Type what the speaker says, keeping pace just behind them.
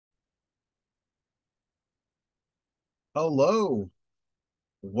Hello,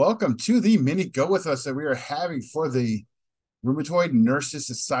 welcome to the mini Go With Us that we are having for the Rheumatoid Nurses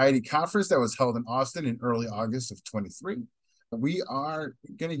Society conference that was held in Austin in early August of 23. We are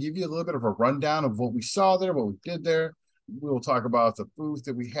going to give you a little bit of a rundown of what we saw there, what we did there. We will talk about the booth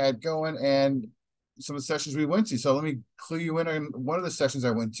that we had going and some of the sessions we went to. So let me clue you in on one of the sessions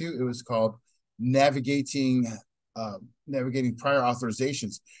I went to. It was called Navigating Navigating Prior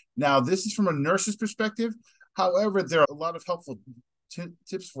Authorizations. Now, this is from a nurse's perspective. However, there are a lot of helpful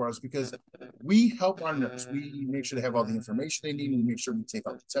tips for us because we help our nurse. We make sure they have all the information they need. We make sure we take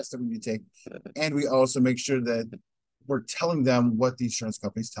all the tests that we need to take. And we also make sure that we're telling them what the insurance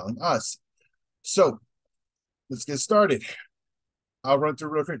company is telling us. So let's get started. I'll run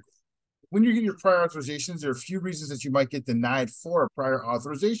through real quick. When you get your prior authorizations, there are a few reasons that you might get denied for a prior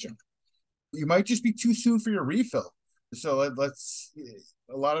authorization. You might just be too soon for your refill. So let's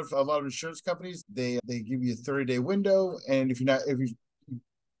a lot of insurance companies they give you a 30-day window, and if you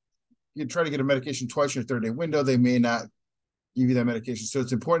try to get a medication twice in your 30-day window, they may not give you that medication. So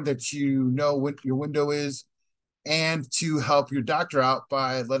it's important that you know what your window is, and to help your doctor out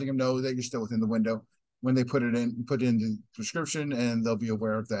by letting them know that you're still within the window when they put in the prescription, and they'll be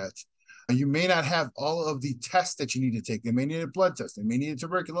aware of that. You may not have all of the tests that you need to take. They may need a blood test. They may need a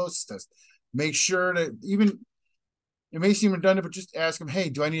tuberculosis test. Make sure that even it may seem redundant, but just ask them, hey,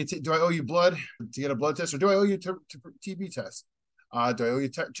 do I owe you blood to get a blood test, or do I owe you a TB test? Do I owe you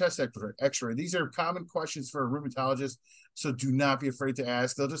chest X-ray? These are common questions for a rheumatologist, so do not be afraid to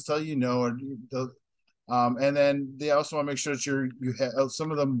ask. They'll just tell you no, or and then they also want to make sure that you have.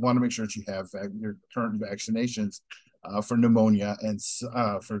 Some of them want to make sure that you have your current vaccinations for pneumonia and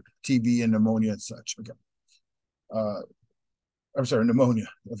for TB and pneumonia and such. Okay. I'm sorry, pneumonia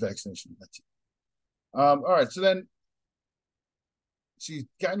vaccination. All right, so you've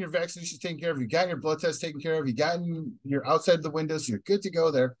gotten your vaccinations taken care of, you've gotten your blood test taken care of, you've gotten your outside the window, so you're good to go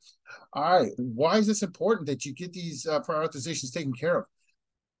there. All right, why is this important that you get these prior authorizations taken care of?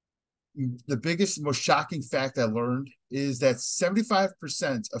 The biggest, most shocking fact I learned is that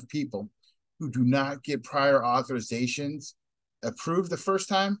 75% of people who do not get prior authorizations approved the first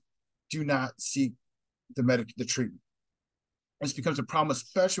time do not seek the treatment. This becomes a problem,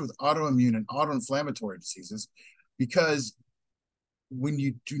 especially with autoimmune and autoinflammatory diseases, because when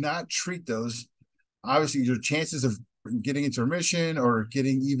you do not treat those, obviously your chances of getting into remission or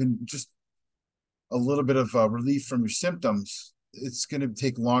getting even just a little bit of relief from your symptoms, it's going to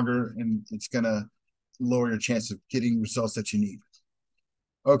take longer, and it's going to lower your chance of getting results that you need.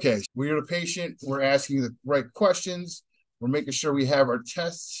 Okay, we're the patient. We're asking the right questions. We're making sure we have our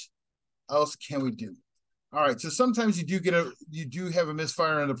tests. What else can we do? All right, so sometimes you do have a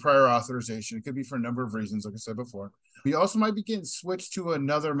misfire in the prior authorization. It could be for a number of reasons, like I said before. You also might be getting switched to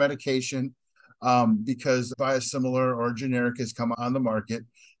another medication because biosimilar or generic has come on the market,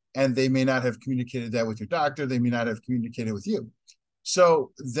 and they may not have communicated that with your doctor. They may not have communicated with you.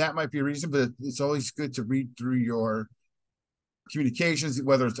 So that might be a reason, but it's always good to read through your communications,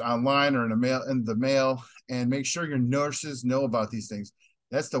 whether it's online or in the mail, and make sure your nurses know about these things.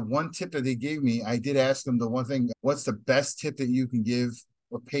 That's the one tip that they gave me. I did ask them the one thing, what's the best tip that you can give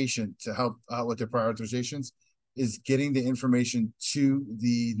a patient to help out with their prior authorizations, is getting the information to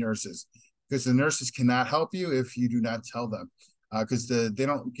the nurses, because the nurses cannot help you if you do not tell them, because they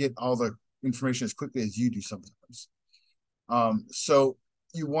don't get all the information as quickly as you do sometimes. So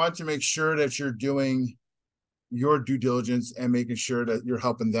you want to make sure that you're doing your due diligence and making sure that you're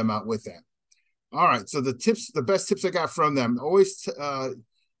helping them out with that. All right. So the best tips I got from them, always,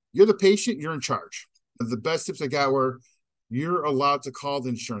 you're the patient, you're in charge. The best tips I got were, you're allowed to call the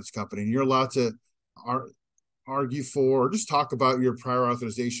insurance company, and you're allowed to argue for, or just talk about your prior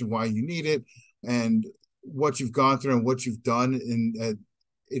authorization, why you need it, and what you've gone through and what you've done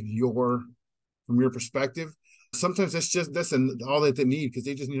from your perspective. Sometimes that's all that they need, because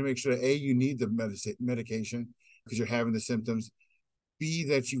they just need to make sure that A, you need the medication because you're having the symptoms, B,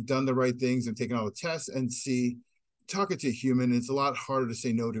 that you've done the right things and taken all the tests, and C, talking to a human, it's a lot harder to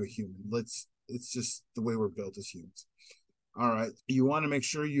say no to a human. It's just the way we're built as humans. All right. You want to make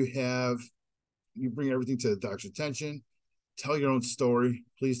sure you bring everything to the doctor's attention. Tell your own story.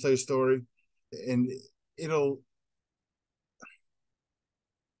 Please tell your story. And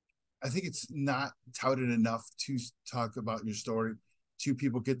I think it's not touted enough to talk about your story to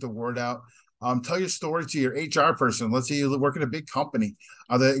people, get the word out. Tell your story to your HR person. Let's say you work at a big company.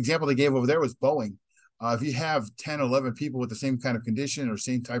 The example they gave over there was Boeing. If you have 10, 11 people with the same kind of condition or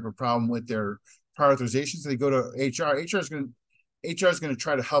same type of problem with their prior authorizations, they go to HR. HR is going to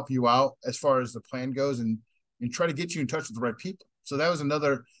try to help you out as far as the plan goes, and try to get you in touch with the right people. So that was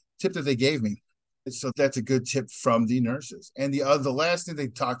another tip that they gave me. So that's a good tip from the nurses. And the last thing they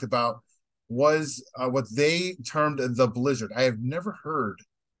talked about was what they termed the blizzard. I have never heard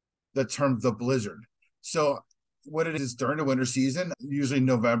the term the blizzard. So what it is during the winter season, usually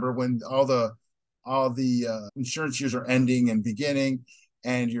November, when all the insurance years are ending and beginning,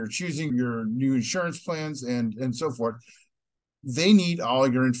 and you're choosing your new insurance plans and so forth. They need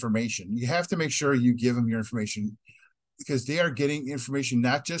all your information. You have to make sure you give them your information, because they are getting information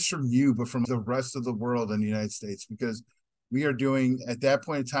not just from you, but from the rest of the world in the United States. Because we are doing, at that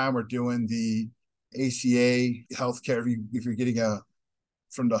point in time, we're doing the ACA healthcare. If you're getting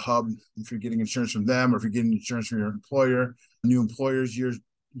from the hub, if you're getting insurance from them, or if you're getting insurance from your employer, new employers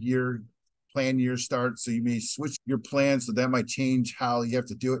plan year starts, so you may switch your plan, so that might change how you have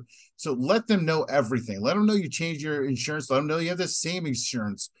to do it. So let them know everything. Let them know you changed your insurance. Let them know you have the same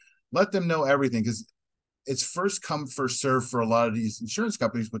insurance. Let them know everything, because it's first come, first serve for a lot of these insurance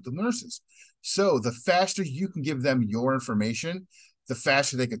companies with the nurses. So the faster you can give them your information, the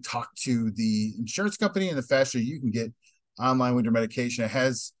faster they can talk to the insurance company, and the faster you can get online with your medication.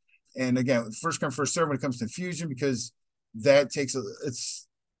 And again, first come, first serve when it comes to infusion, because that takes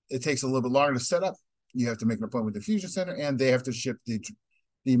it takes a little bit longer to set up. You have to make an appointment with the infusion center, and they have to ship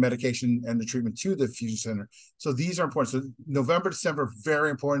the medication and the treatment to the infusion center. So these are important. So November, December, very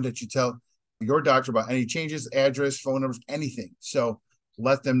important that you tell your doctor about any changes, address, phone numbers, anything. So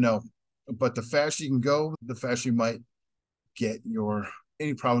let them know. But the faster you can go, the faster you might get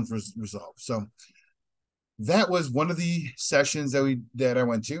any problems resolved. So that was one of the sessions that I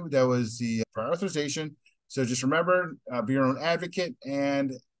went to. That was the prior authorization. So just remember, be your own advocate,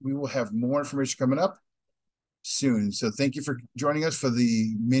 and we will have more information coming up soon. So thank you for joining us for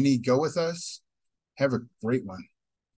the mini Go With Us. Have a great one.